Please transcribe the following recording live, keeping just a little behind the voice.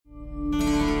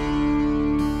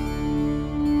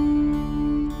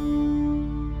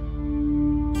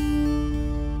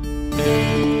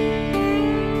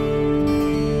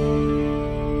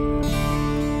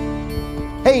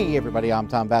everybody, I'm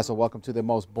Tom Vasel. Welcome to the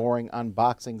most boring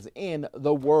unboxings in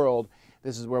the world.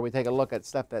 This is where we take a look at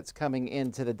stuff that's coming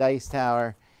into the Dice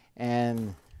Tower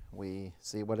and we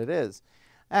see what it is.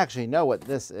 I actually know what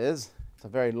this is. It's a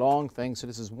very long thing, so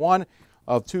this is one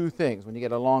of two things. When you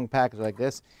get a long package like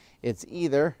this, it's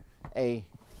either a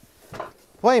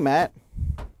playmat,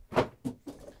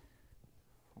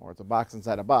 or it's a box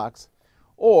inside a box,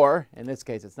 or in this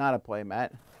case it's not a playmat,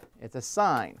 it's a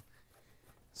sign.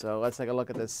 So let's take a look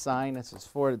at this sign. This is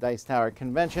for the Dice Tower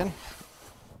Convention.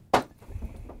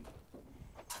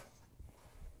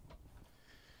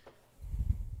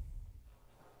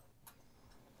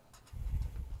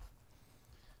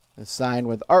 This sign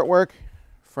with artwork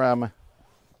from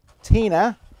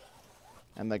Tina,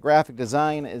 and the graphic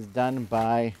design is done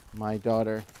by my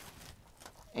daughter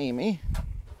Amy.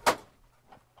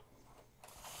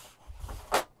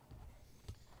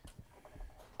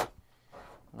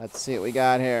 Let's see what we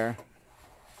got here.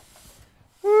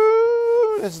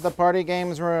 Woo! This is the party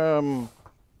games room.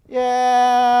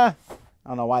 Yeah! I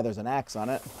don't know why there's an axe on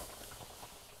it.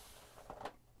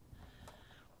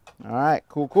 All right,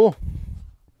 cool, cool.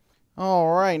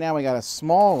 All right, now we got a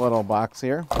small little box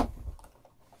here.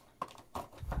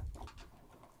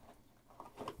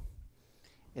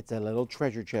 It's a little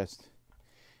treasure chest.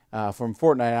 From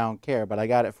Fortnite, I don't care, but I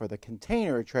got it for the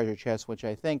container treasure chest, which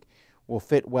I think will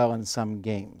fit well in some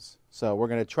games. So we're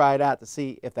going to try it out to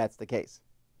see if that's the case.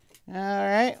 All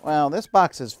right, well, this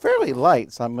box is fairly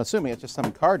light, so I'm assuming it's just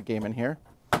some card game in here.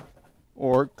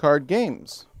 Or card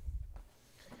games.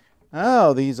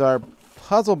 Oh, these are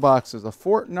puzzle boxes. A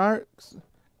Fort Knox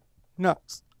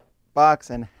box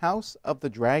and House of the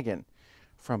Dragon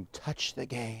from Touch the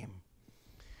Game.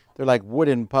 They're like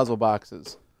wooden puzzle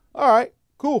boxes. All right,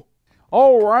 cool.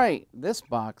 All right, this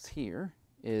box here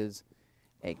is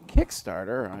a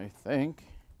Kickstarter, I think.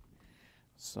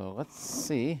 So let's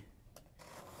see.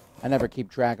 I never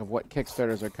keep track of what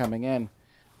Kickstarters are coming in.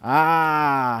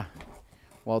 Ah,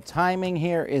 well, timing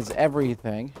here is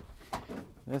everything.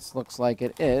 This looks like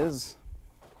it is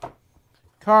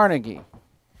Carnegie.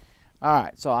 All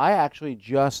right, so I actually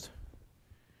just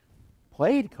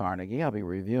played Carnegie. I'll be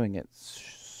reviewing it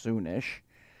soonish.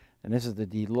 And this is the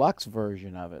deluxe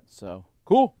version of it, so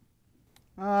cool.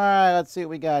 All right, let's see what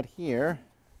we got here.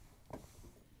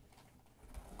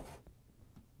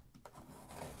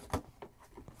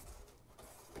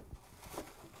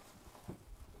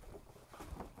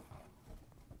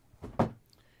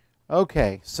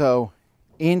 Okay, so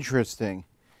interesting.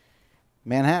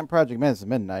 Manhattan Project Menace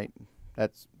Midnight.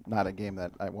 That's not a game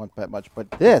that I want that much, but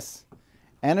this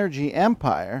Energy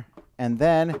Empire, and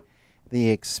then the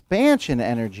expansion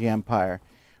Energy Empire,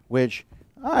 which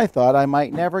I thought I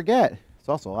might never get. It's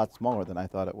also a lot smaller than I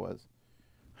thought it was.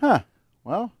 Huh.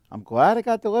 Well, I'm glad it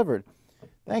got delivered.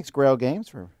 Thanks, Grail Games,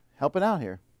 for helping out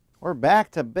here. We're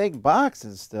back to big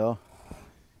boxes still.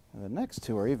 The next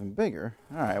two are even bigger.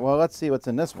 All right, well, let's see what's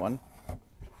in this one.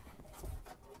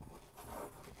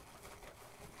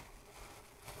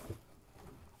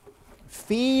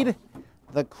 Feed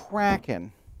the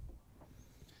Kraken.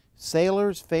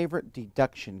 Sailor's favorite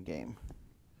deduction game.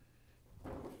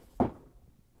 Oh,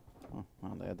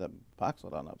 well, they had the box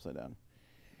lid on upside down.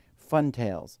 Fun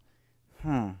Tales.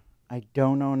 I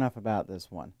don't know enough about this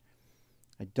one.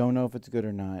 I don't know if it's good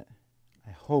or not.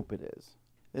 I hope it is.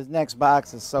 This next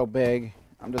box is so big,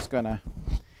 I'm just going to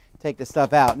take the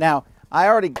stuff out. Now, I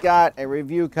already got a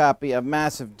review copy of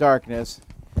Massive Darkness,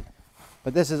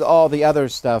 but this is all the other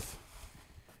stuff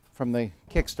from the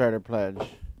Kickstarter pledge.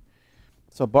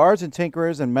 So, Bards and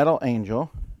Tinkerers and Metal Angel.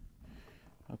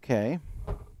 Okay.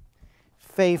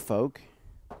 Fey Folk.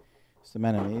 Some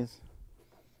enemies.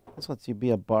 This lets you be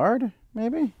a bard,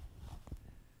 maybe?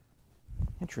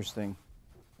 Interesting.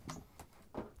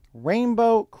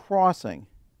 Rainbow Crossing.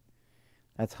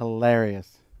 That's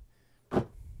hilarious.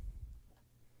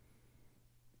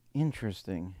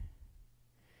 Interesting.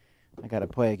 I gotta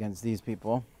play against these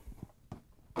people.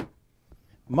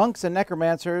 Monks and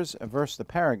Necromancers versus the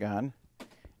Paragon.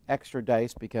 Extra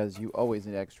dice because you always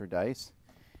need extra dice.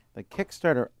 The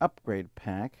Kickstarter upgrade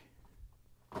pack.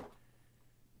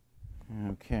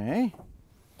 Okay.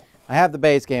 I have the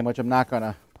base game, which I'm not going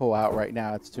to pull out right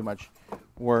now. It's too much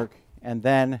work. And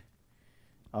then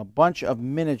a bunch of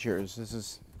miniatures. This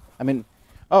is,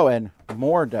 oh, and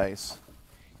more dice.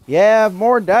 Yeah,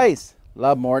 more dice.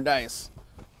 Love more dice.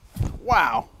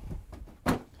 Wow.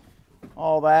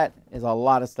 All that is a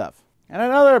lot of stuff. And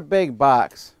another big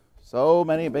box. So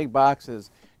many big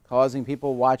boxes, causing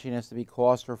people watching us to be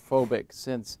claustrophobic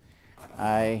since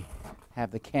I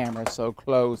have the camera so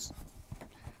close.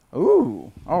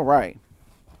 Ooh, all right.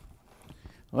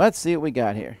 Let's see what we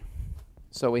got here.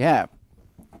 So we have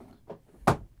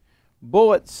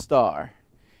Bullet Star.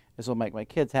 This will make my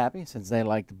kids happy since they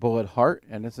liked Bullet Heart,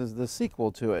 and this is the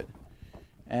sequel to it.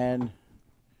 And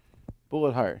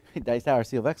Bullet Heart, Dice Tower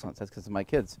Seal of Excellence. That's because of my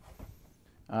kids.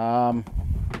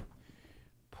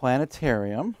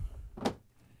 Planetarium.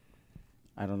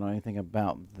 I don't know anything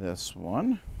about this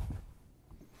one.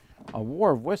 A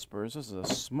War of Whispers. This is a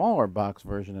smaller box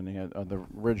version of the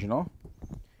original.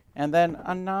 And then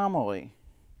Anomaly.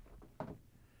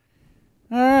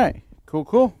 All right. Cool,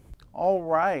 cool. All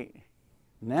right.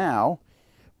 Now,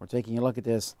 we're taking a look at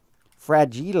this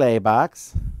Fragile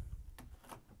box.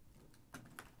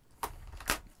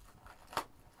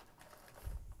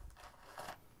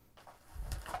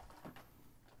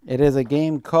 It is a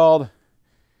game called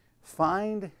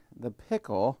Find the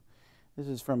Pickle. This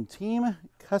is from Team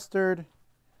Custard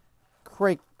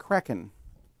Kraken.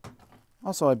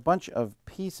 Also, a bunch of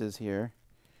pieces here,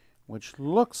 which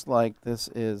looks like this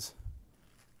is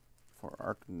for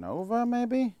Arc Nova,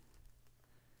 maybe?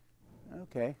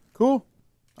 Okay, cool.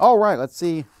 All right, let's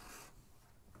see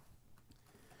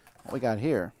what we got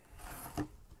here.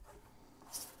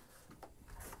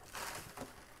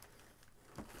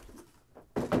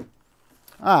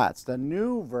 It's the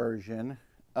new version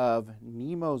of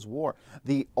Nemo's War,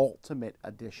 the Ultimate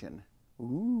Edition.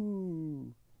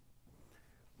 Ooh.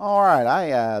 All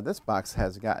right, this box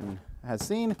has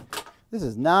seen. This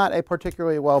is not a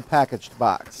particularly well packaged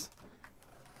box.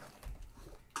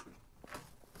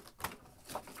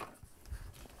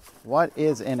 What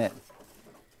is in it?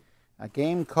 A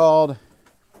game called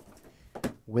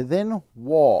Within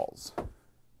Walls.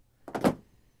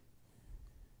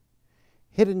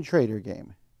 Hidden Trader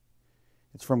game.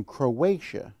 It's from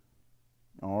Croatia.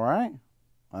 All right.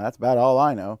 Well, that's about all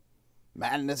I know.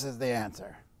 Madness is the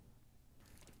answer.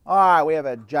 All right, we have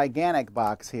a gigantic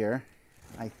box here.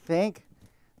 I think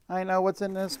I know what's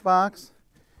in this box.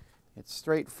 It's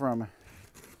straight from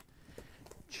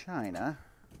China,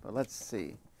 but let's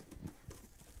see.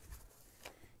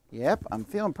 Yep, I'm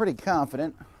feeling pretty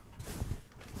confident.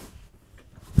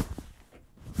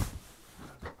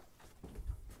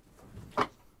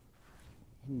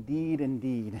 Indeed,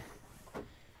 indeed.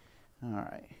 All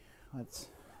right, let's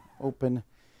open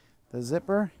the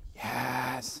zipper.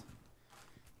 Yes!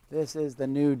 This is the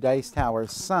new Dice Tower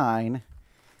sign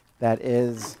that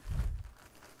is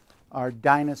our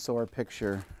dinosaur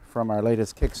picture from our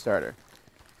latest Kickstarter.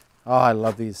 Oh, I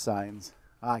love these signs.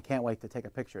 I can't wait to take a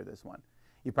picture of this one.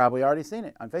 You've probably already seen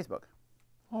it on Facebook.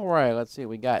 All right, let's see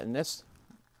what we got in this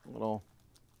little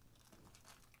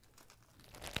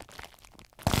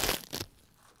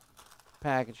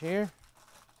package here.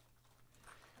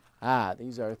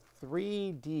 These are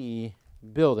 3D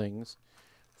buildings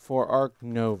for Arc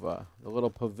Nova. The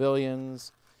little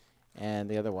pavilions and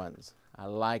the other ones. I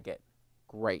like it.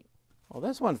 Great. Well,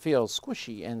 this one feels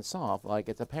squishy and soft, like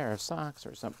it's a pair of socks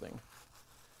or something.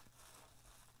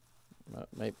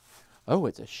 Maybe. Oh,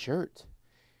 it's a shirt.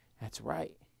 That's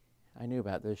right. I knew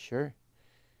about this shirt.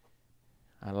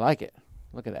 I like it.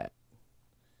 Look at that.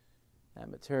 That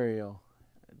material.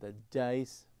 The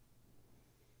dice.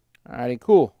 Alrighty,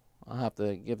 cool. I'll have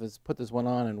to put this one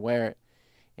on and wear it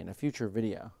in a future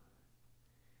video.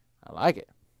 I like it.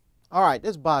 Alright,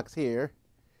 this box here,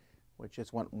 which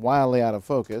just went wildly out of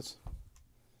focus,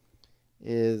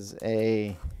 is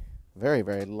a very,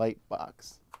 very light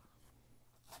box,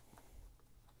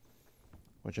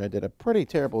 which I did a pretty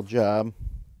terrible job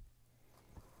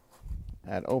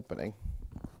at opening.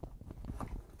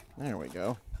 There we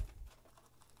go.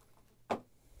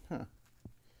 Huh.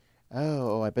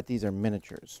 Oh, I bet these are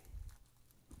miniatures,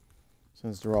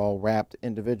 since they're all wrapped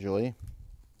individually.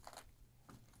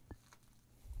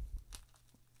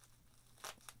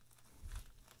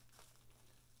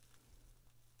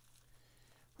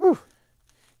 Whew.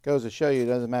 Goes to show you, it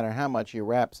doesn't matter how much you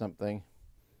wrap something.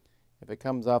 If it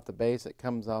comes off the base, it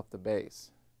comes off the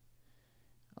base.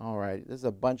 Alright, this is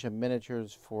a bunch of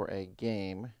miniatures for a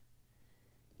game,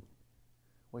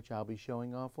 which I'll be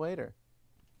showing off later.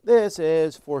 This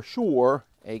is for sure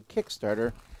a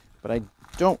Kickstarter, but I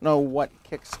don't know what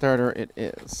Kickstarter it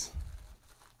is.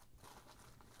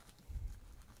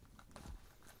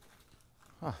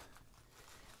 Huh.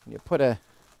 You put a...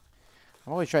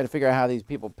 I'm always trying to figure out how these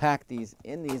people pack these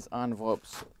in these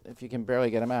envelopes if you can barely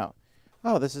get them out.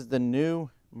 Oh, this is the new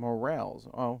Morels.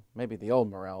 Oh, maybe the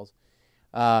old Morels.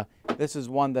 This is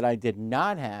one that I did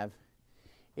not have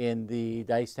in the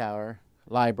Dice Tower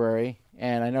library,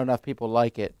 and I know enough people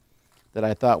like it that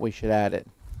I thought we should add it.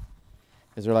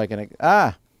 Is there like an...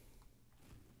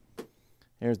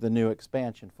 Here's the new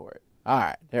expansion for it. All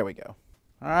right, there we go.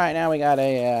 All right, now we got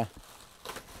a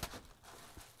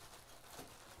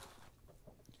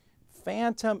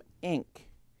Phantom Inc.,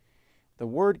 the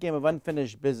word game of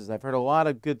unfinished business. I've heard a lot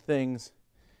of good things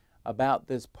about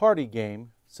this party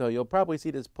game, so you'll probably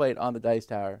see this played on the Dice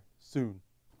Tower soon.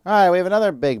 All right, we have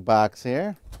another big box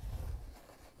here.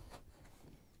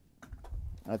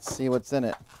 Let's see what's in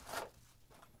it.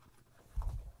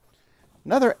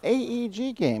 Another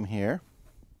AEG game here.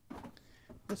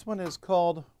 This one is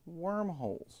called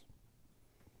Wormholes.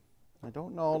 I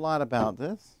don't know a lot about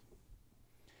this.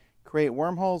 Create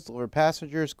wormholes, deliver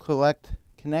passengers, connect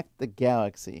the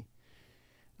galaxy.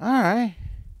 All right.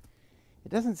 It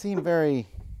doesn't seem very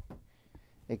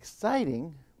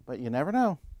exciting, but you never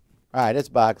know. All right, this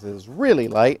box is really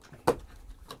light.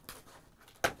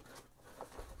 Come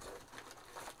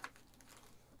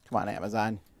on,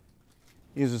 Amazon.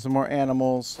 These are some more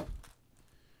animals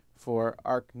for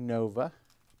Ark Nova.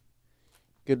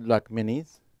 Good luck,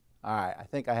 minis. All right, I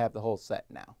think I have the whole set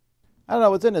now. I don't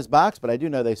know what's in this box, but I do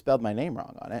know they spelled my name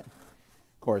wrong on it.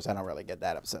 Of course, I don't really get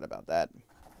that upset about that.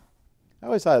 I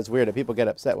always thought it's weird that people get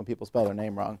upset when people spell their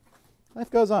name wrong.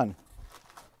 Life goes on.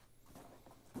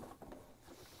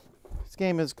 This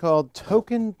game is called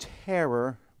Token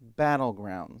Terror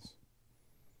Battlegrounds.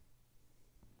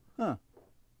 Huh.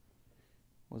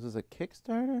 Was this a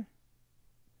Kickstarter?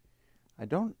 I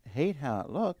don't hate how it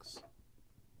looks.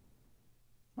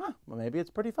 Huh, well, maybe it's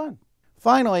pretty fun.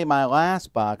 Finally, my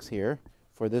last box here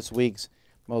for this week's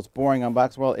most boring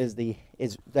unboxing world is the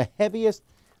heaviest.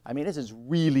 I mean, this is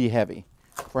really heavy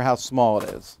for how small it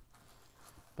is.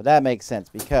 But that makes sense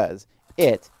because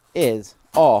it is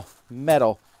all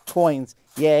metal coins.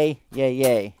 Yay, yay,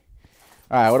 yay.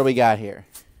 All right, what do we got here?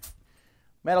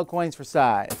 Metal coins for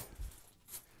size.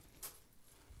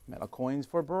 Metal coins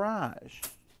for barrage.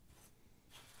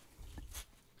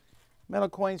 Metal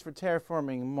coins for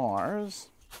terraforming Mars.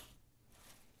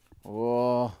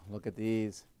 Oh, look at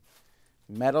these.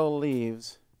 Metal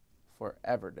leaves for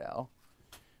Everdell.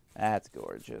 That's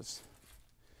gorgeous.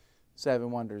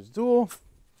 Seven Wonders Duel.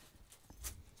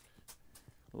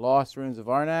 Lost Ruins of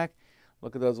Arnak.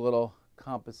 Look at those little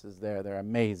compasses there. They're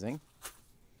amazing.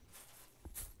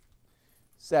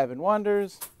 Seven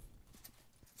Wonders.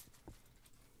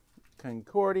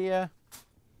 Concordia.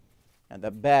 And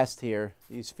the best here,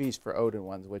 these Feast for Odin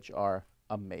ones, which are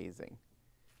amazing.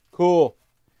 Cool.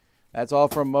 That's all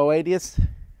from Moedius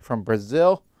from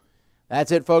Brazil.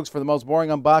 That's it, folks, for the most boring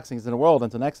unboxings in the world.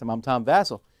 Until next time, I'm Tom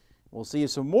Vasel. We'll see you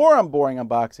some more on boring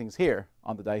unboxings here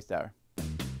on the Dice Tower.